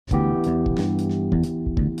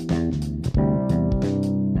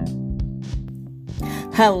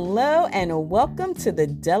Hello and welcome to the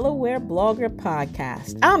Delaware Blogger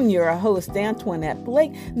Podcast. I'm your host, Antoinette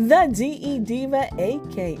Blake, the DE Diva,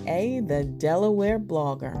 aka the Delaware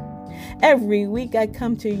Blogger. Every week I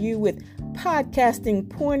come to you with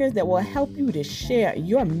podcasting pointers that will help you to share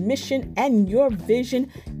your mission and your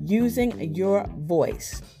vision using your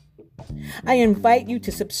voice. I invite you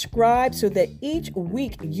to subscribe so that each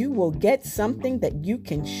week you will get something that you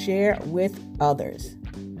can share with others.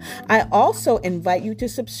 I also invite you to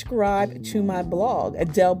subscribe to my blog at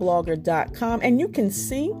delblogger.com, and you can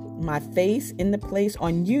see my face in the place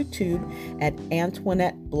on YouTube at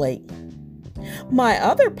Antoinette Blake. My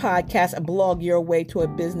other podcast, Blog Your Way to a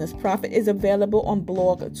Business Profit, is available on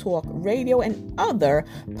Blog Talk Radio and other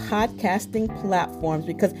podcasting platforms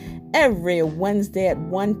because every Wednesday at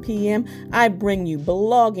 1 p.m. I bring you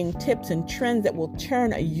blogging tips and trends that will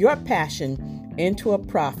turn your passion into a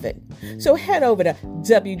profit. So head over to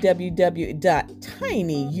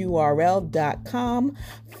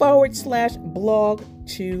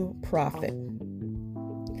www.tinyurl.com/blog-to-profit.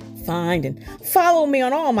 Find and follow me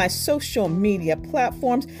on all my social media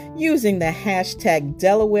platforms using the hashtag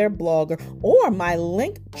Delaware Blogger or my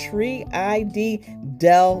Linktree ID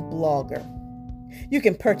Del Blogger. You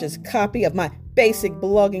can purchase a copy of my basic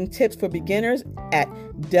blogging tips for beginners at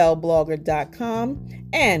delblogger.com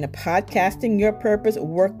and Podcasting Your Purpose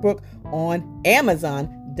workbook on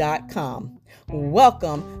Amazon.com.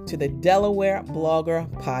 Welcome to the Delaware Blogger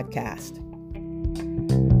Podcast.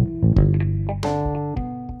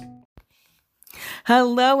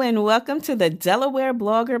 Hello and welcome to the Delaware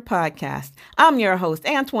Blogger Podcast. I'm your host,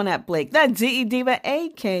 Antoinette Blake, the DE Diva,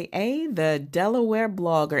 aka the Delaware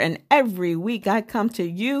Blogger. And every week I come to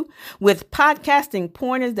you with podcasting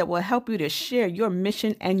pointers that will help you to share your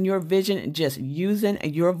mission and your vision just using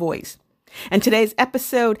your voice. And today's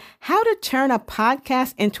episode, How to Turn a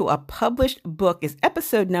Podcast into a Published Book, is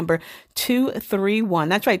episode number 231.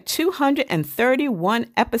 That's right, 231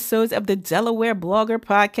 episodes of the Delaware Blogger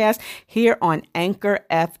Podcast here on Anchor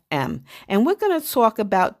FM. And we're going to talk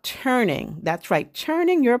about turning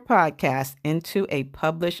your podcast into a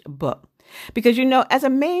published book. Because, as a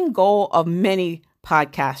main goal of many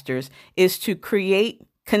podcasters is to create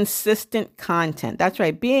consistent content. That's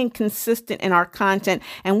right, being consistent in our content.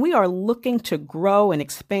 And we are looking to grow and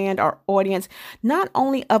expand our audience, not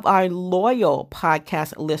only of our loyal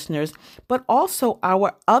podcast listeners, but also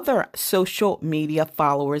our other social media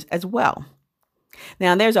followers as well.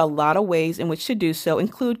 Now, there's a lot of ways in which to do so,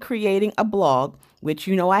 include creating a blog, which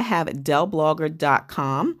I have at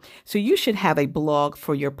delblogger.com. So you should have a blog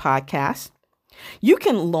for your podcast. You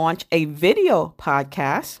can launch a video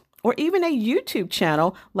podcast, or even a YouTube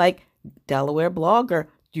channel like Delaware Blogger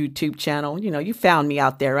YouTube channel. You found me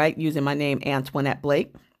out there, right? Using my name, Antoinette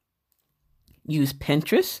Blake. Use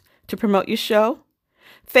Pinterest to promote your show.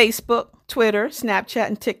 Facebook, Twitter, Snapchat,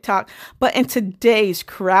 and TikTok. But in today's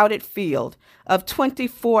crowded field of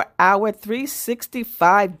 24-hour,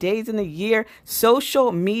 365 days in a year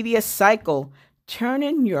social media cycle,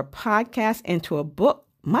 turning your podcast into a book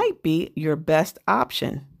might be your best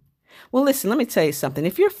option. Well, listen, let me tell you something.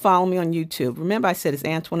 If you're following me on YouTube, remember I said it's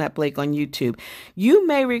Antoinette Blake on YouTube. You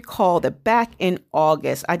may recall that back in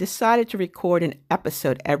August, I decided to record an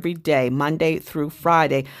episode every day, Monday through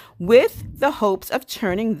Friday, with the hopes of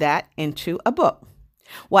turning that into a book.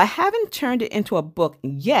 Well, I haven't turned it into a book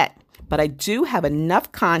yet, but I do have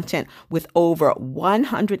enough content with over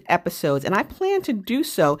 100 episodes, and I plan to do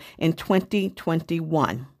so in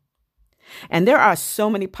 2021. And there are so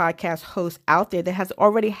many podcast hosts out there that has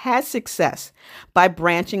already had success by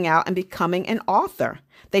branching out and becoming an author.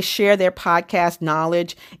 They share their podcast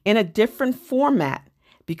knowledge in a different format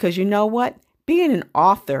because you know what? Being an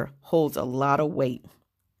author holds a lot of weight.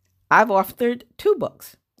 I've authored 2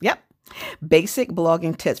 books. Yep. Basic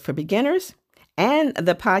Blogging Tips for Beginners and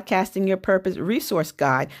the Podcasting Your Purpose Resource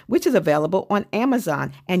Guide, which is available on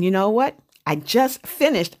Amazon. And you know what? I just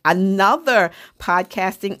finished another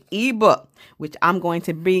podcasting ebook, which I'm going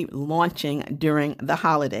to be launching during the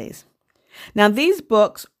holidays. Now, these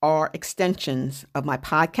books are extensions of my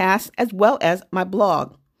podcast as well as my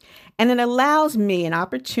blog, and it allows me an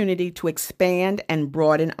opportunity to expand and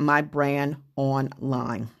broaden my brand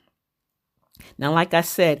online. Now, like I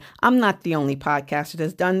said, I'm not the only podcaster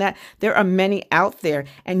that's done that. There are many out there,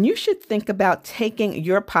 and you should think about taking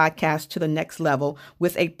your podcast to the next level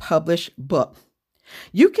with a published book.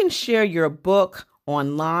 You can share your book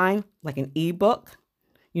online, like an ebook.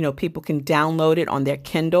 People can download it on their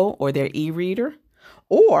Kindle or their e-reader,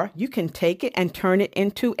 or you can take it and turn it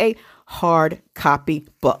into a hard copy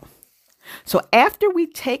book. So after we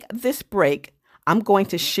take this break, I'm going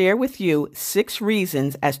to share with you 6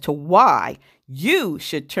 reasons as to why you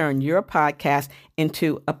should turn your podcast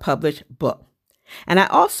into a published book. And I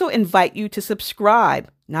also invite you to subscribe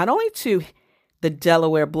not only to the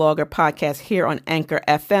Delaware Blogger podcast here on Anchor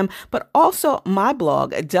FM, but also my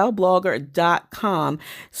blog, delblogger.com,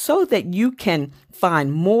 so that you can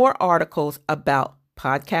find more articles about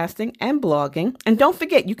podcasting and blogging. And don't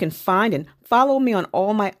forget, you can find and follow me on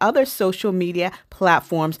all my other social media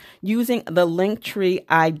platforms using the Linktree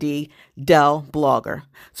ID Del Blogger.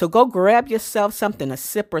 So go grab yourself something to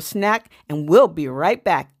sip or snack, and we'll be right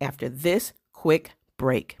back after this quick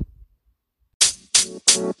break.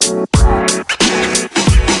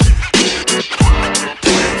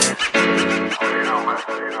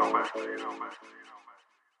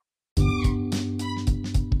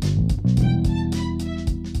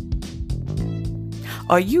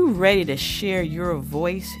 Are you ready to share your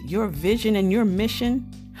voice, your vision, and your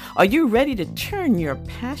mission? Are you ready to turn your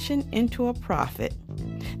passion into a profit?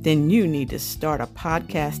 Then you need to start a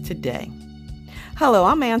podcast today. Hello,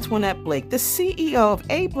 I'm Antoinette Blake, the CEO of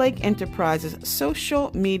A. Blake Enterprises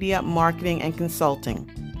Social Media Marketing and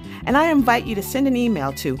Consulting. And I invite you to send an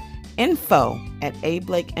email to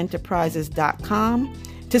info@ablakeenterprises.com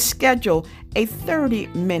to schedule a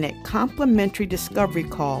 30-minute complimentary discovery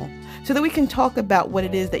call so that we can talk about what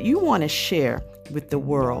it is that you want to share with the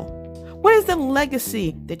world. What is the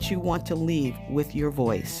legacy that you want to leave with your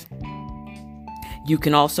voice? You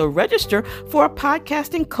can also register for a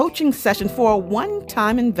podcasting coaching session for a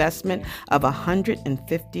one-time investment of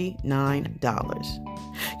 $159.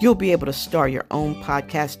 You'll be able to start your own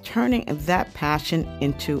podcast, turning that passion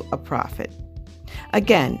into a profit.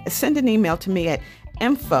 Again, send an email to me at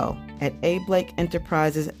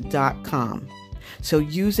info@ablakeenterprises.com. So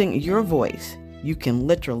using your voice, you can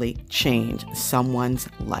literally change someone's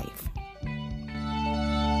life.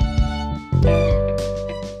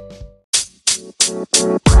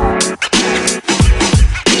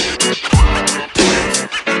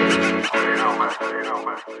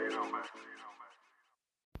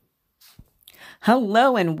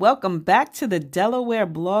 Hello and welcome back to the Delaware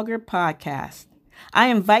Blogger Podcast. I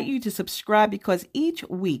invite you to subscribe because each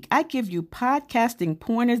week I give you podcasting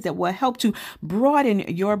pointers that will help to broaden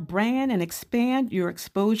your brand and expand your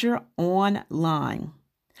exposure online.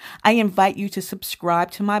 I invite you to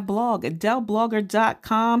subscribe to my blog at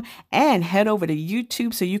delblogger.com and head over to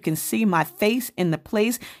YouTube so you can see my face in the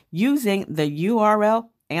place using the URL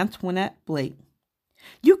Antoinette Blake.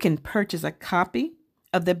 You can purchase a copy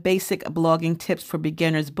of the Basic Blogging Tips for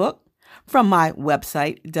Beginners book from my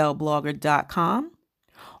website, delblogger.com,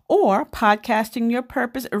 or Podcasting Your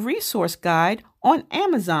Purpose resource guide on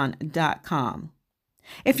Amazon.com.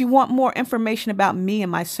 If you want more information about me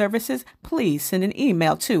and my services, please send an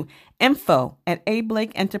email to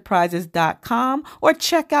info@ablakeenterprises.com or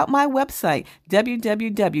check out my website,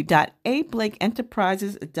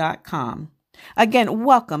 www.ablakeenterprises.com. Again,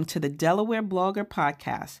 welcome to the Delaware Blogger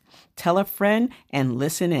Podcast. Tell a friend and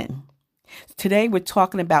listen in. Today, we're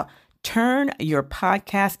talking about turn your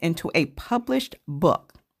podcast into a published book.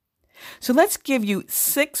 So let's give you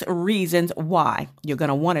 6 reasons why you're going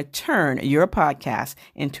to want to turn your podcast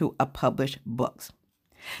into a published book.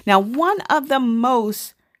 Now, one of the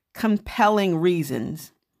most compelling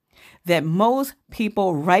reasons that most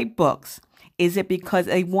people write books is it because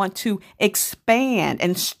they want to expand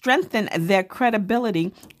and strengthen their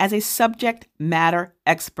credibility as a subject matter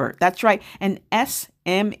expert. That's right, an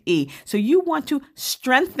SME. So you want to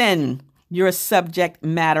strengthen your subject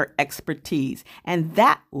matter expertise. And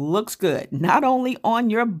that looks good, not only on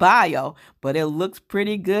your bio, but it looks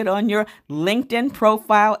pretty good on your LinkedIn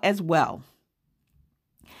profile as well.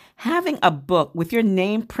 Having a book with your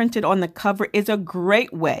name printed on the cover is a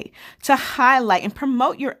great way to highlight and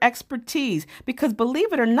promote your expertise because,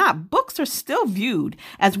 believe it or not, books are still viewed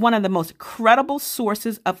as one of the most credible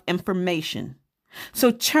sources of information.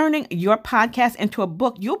 So turning your podcast into a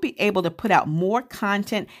book, you'll be able to put out more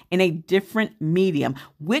content in a different medium,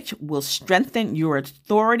 which will strengthen your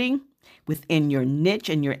authority within your niche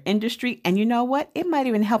and your industry. And you know what? It might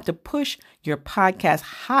even help to push your podcast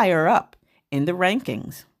higher up in the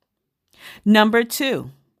rankings. Number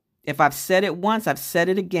 2, if I've said it once, I've said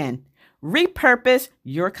it again. Repurpose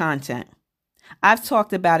your content. I've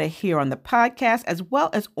talked about it here on the podcast as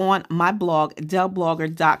well as on my blog,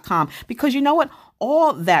 delblogger.com, because you know what?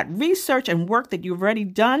 All that research and work that you've already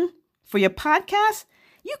done for your podcast,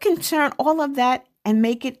 you can turn all of that and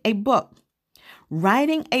make it a book.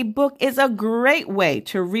 Writing a book is a great way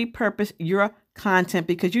to repurpose your content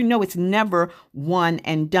because you know it's never one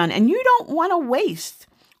and done. And you don't want to waste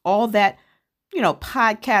all that,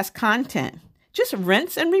 podcast content Just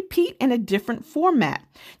rinse and repeat in a different format.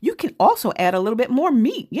 You can also add a little bit more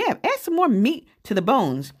meat. Yeah, add some more meat to the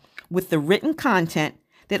bones with the written content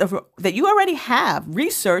that you already have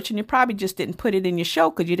researched, and you probably just didn't put it in your show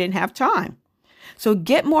because you didn't have time. So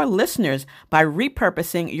get more listeners by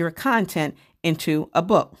repurposing your content into a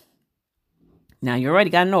book. Now, you already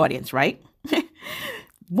got an audience, right?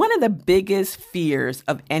 One of the biggest fears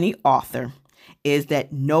of any author is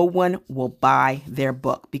that no one will buy their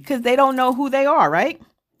book because they don't know who they are, right?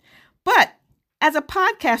 But as a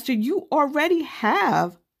podcaster, you already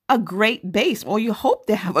have a great base, or you hope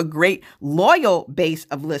to have a great loyal base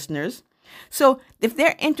of listeners. So if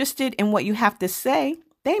they're interested in what you have to say,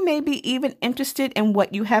 they may be even interested in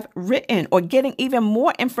what you have written or getting even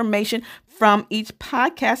more information from each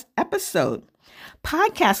podcast episode.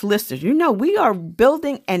 Podcast listeners, we are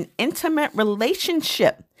building an intimate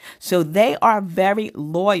relationship. So they are very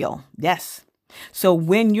loyal. Yes. So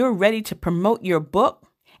when you're ready to promote your book,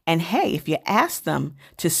 and hey, if you ask them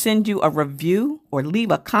to send you a review or leave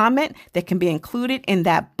a comment that can be included in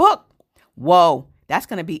that book, whoa, that's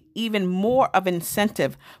going to be even more of an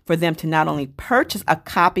incentive for them to not only purchase a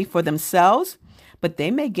copy for themselves, but they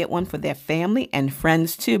may get one for their family and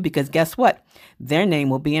friends too, because guess what? Their name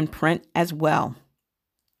will be in print as well.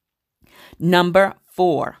 Number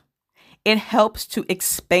 4, it helps to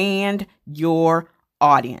expand your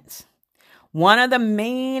audience. One of the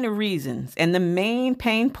main reasons and the main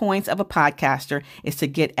pain points of a podcaster is to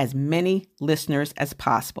get as many listeners as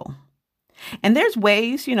possible. And there's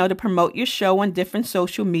ways, to promote your show on different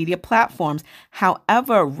social media platforms.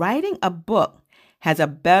 However, writing a book has a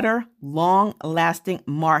better, long-lasting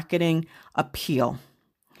marketing appeal.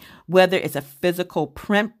 Whether it's a physical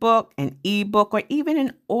print book, an ebook, or even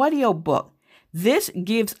an audio book, this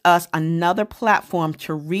gives us another platform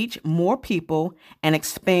to reach more people and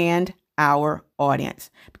expand our audience.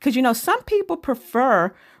 Because, some people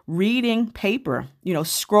prefer reading paper,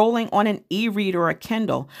 scrolling on an e-reader or a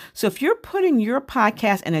Kindle. So if you're putting your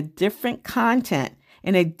podcast in a different content,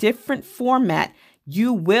 in a different format,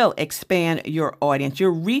 you will expand your audience.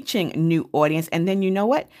 You're reaching new audience. And then you know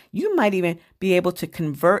what? You might even be able to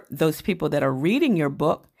convert those people that are reading your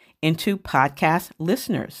book into podcast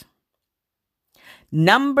listeners.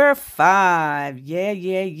 Number 5.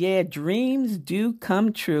 Yeah. Dreams do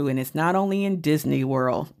come true. And it's not only in Disney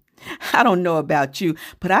World. I don't know about you,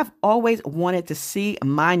 but I've always wanted to see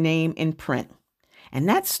my name in print. And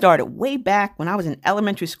that started way back when I was in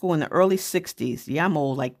elementary school in the early 60s. Yeah, I'm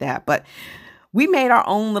old like that. But we made our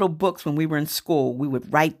own little books when we were in school. We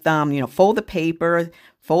would write them, fold the paper,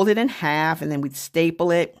 fold it in half, and then we'd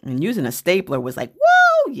staple it. And using a stapler was like,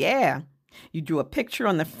 whoa, yeah. You drew a picture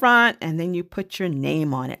on the front and then you put your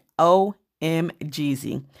name on it.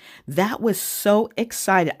 OMGZ. That was so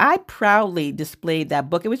exciting. I proudly displayed that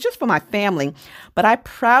book. It was just for my family, but I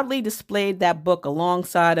proudly displayed that book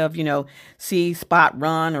alongside of, See Spot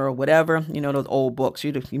Run or whatever, those old books.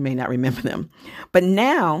 You may not remember them. But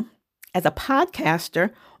now, as a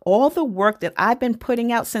podcaster, all the work that I've been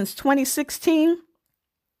putting out since 2016,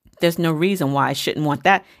 there's no reason why I shouldn't want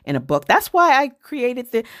that in a book. That's why I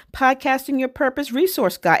created the Podcasting Your Purpose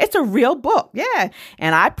resource guide. It's a real book. Yeah.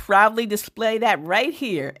 And I proudly display that right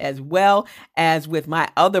here, as well as with my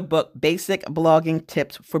other book, Basic Blogging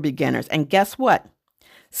Tips for Beginners. And guess what?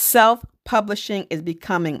 Self-publishing is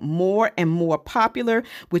becoming more and more popular,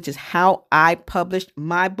 which is how I published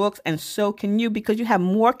my books. And so can you, because you have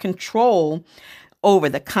more control over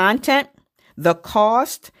the content, the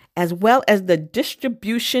cost, as well as the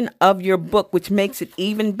distribution of your book, which makes it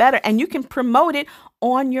even better. And you can promote it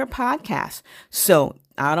on your podcast. So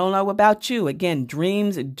I don't know about you. Again,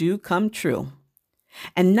 dreams do come true.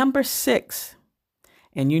 And number 6,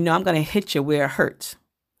 and I'm going to hit you where it hurts.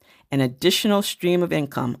 An additional stream of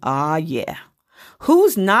income. Ah, yeah.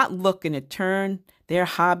 Who's not looking to turn their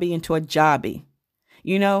hobby into a jobby?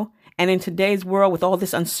 And in today's world, with all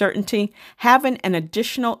this uncertainty, having an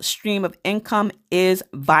additional stream of income is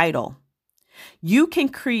vital. You can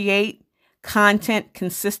create content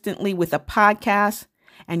consistently with a podcast.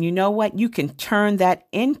 And you know what? You can turn that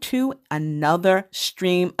into another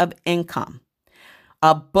stream of income.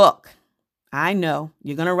 A book. I know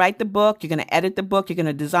you're going to write the book. You're going to edit the book. You're going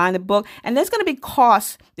to design the book. And there's going to be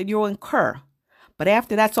costs that you'll incur. But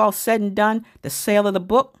after that's all said and done, the sale of the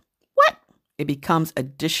book, it becomes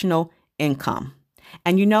additional income.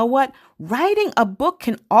 And you know what? Writing a book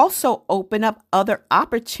can also open up other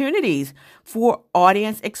opportunities for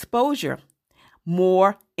audience exposure,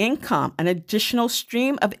 more income, an additional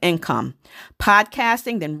stream of income.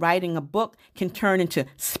 Podcasting, then writing a book can turn into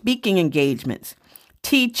speaking engagements,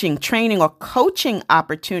 teaching, training, or coaching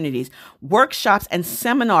opportunities, workshops, and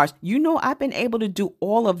seminars. You know, I've been able to do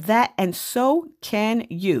all of that, and so can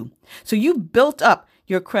you. So you've built up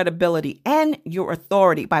your credibility and your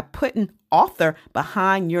authority by putting author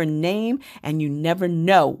behind your name, and you never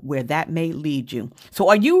know where that may lead you. So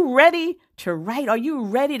are you ready to write? Are you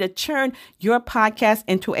ready to turn your podcast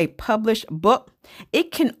into a published book?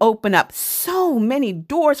 It can open up so many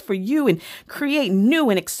doors for you and create new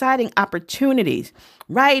and exciting opportunities.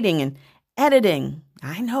 Writing and editing.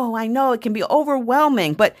 I know it can be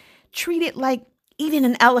overwhelming, but treat it like eating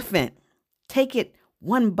an elephant. Take it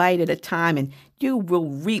one bite at a time, and you will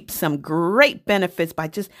reap some great benefits by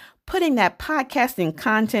just putting that podcasting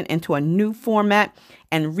content into a new format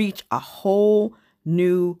and reach a whole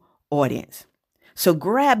new audience. So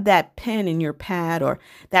grab that pen in your pad or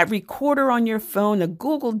that recorder on your phone, a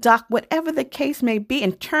Google Doc, whatever the case may be,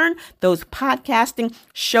 and turn those podcasting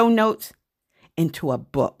show notes into a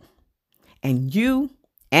book. And you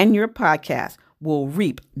and your podcast will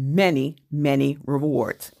reap many, many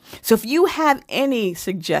rewards. So if you have any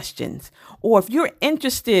suggestions, or if you're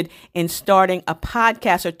interested in starting a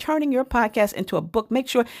podcast or turning your podcast into a book, make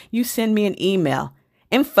sure you send me an email,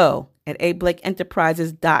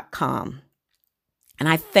 info@ablakeenterprises.com. And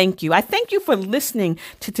I thank you. I thank you for listening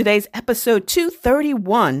to today's episode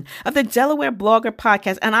 231 of the Delaware Blogger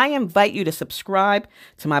Podcast. And I invite you to subscribe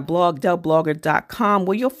to my blog, delblogger.com,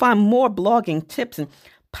 where you'll find more blogging tips and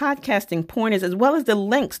podcasting pointers, as well as the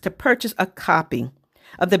links to purchase a copy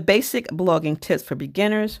of the Basic Blogging Tips for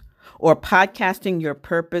Beginners or Podcasting Your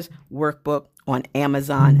Purpose workbook on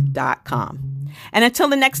Amazon.com. And until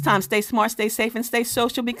the next time, stay smart, stay safe, and stay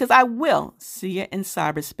social, because I will see you in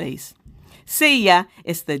cyberspace. See ya.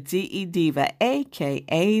 It's the DE Diva,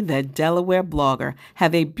 a.k.a. the Delaware Blogger.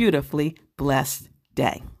 Have a beautifully blessed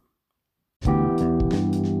day.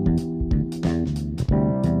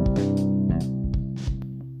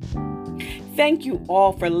 Thank you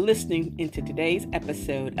all for listening into today's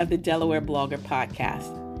episode of the Delaware Blogger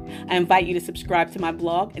Podcast. I invite you to subscribe to my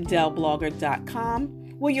blog, delblogger.com,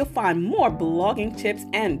 where you'll find more blogging tips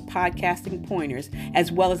and podcasting pointers,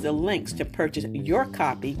 as well as the links to purchase your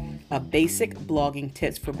copy of Basic Blogging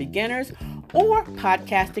Tips for Beginners or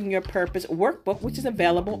Podcasting Your Purpose workbook, which is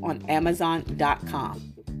available on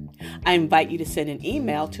Amazon.com. I invite you to send an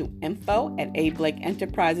email to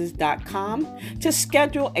info@ablakeenterprises.com to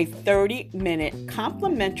schedule a 30-minute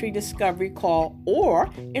complimentary discovery call or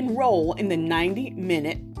enroll in the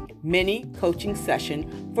 90-minute mini coaching session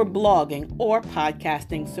for blogging or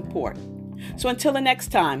podcasting support. So until the next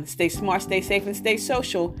time, stay smart, stay safe, and stay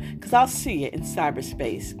social, because I'll see you in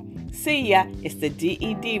cyberspace. See ya. It's the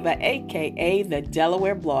DE Diva, a.k.a. the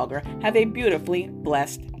Delaware Blogger. Have a beautifully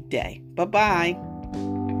blessed day. Bye-bye.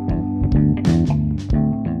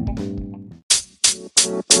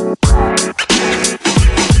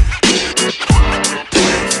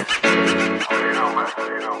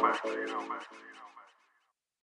 You know, man.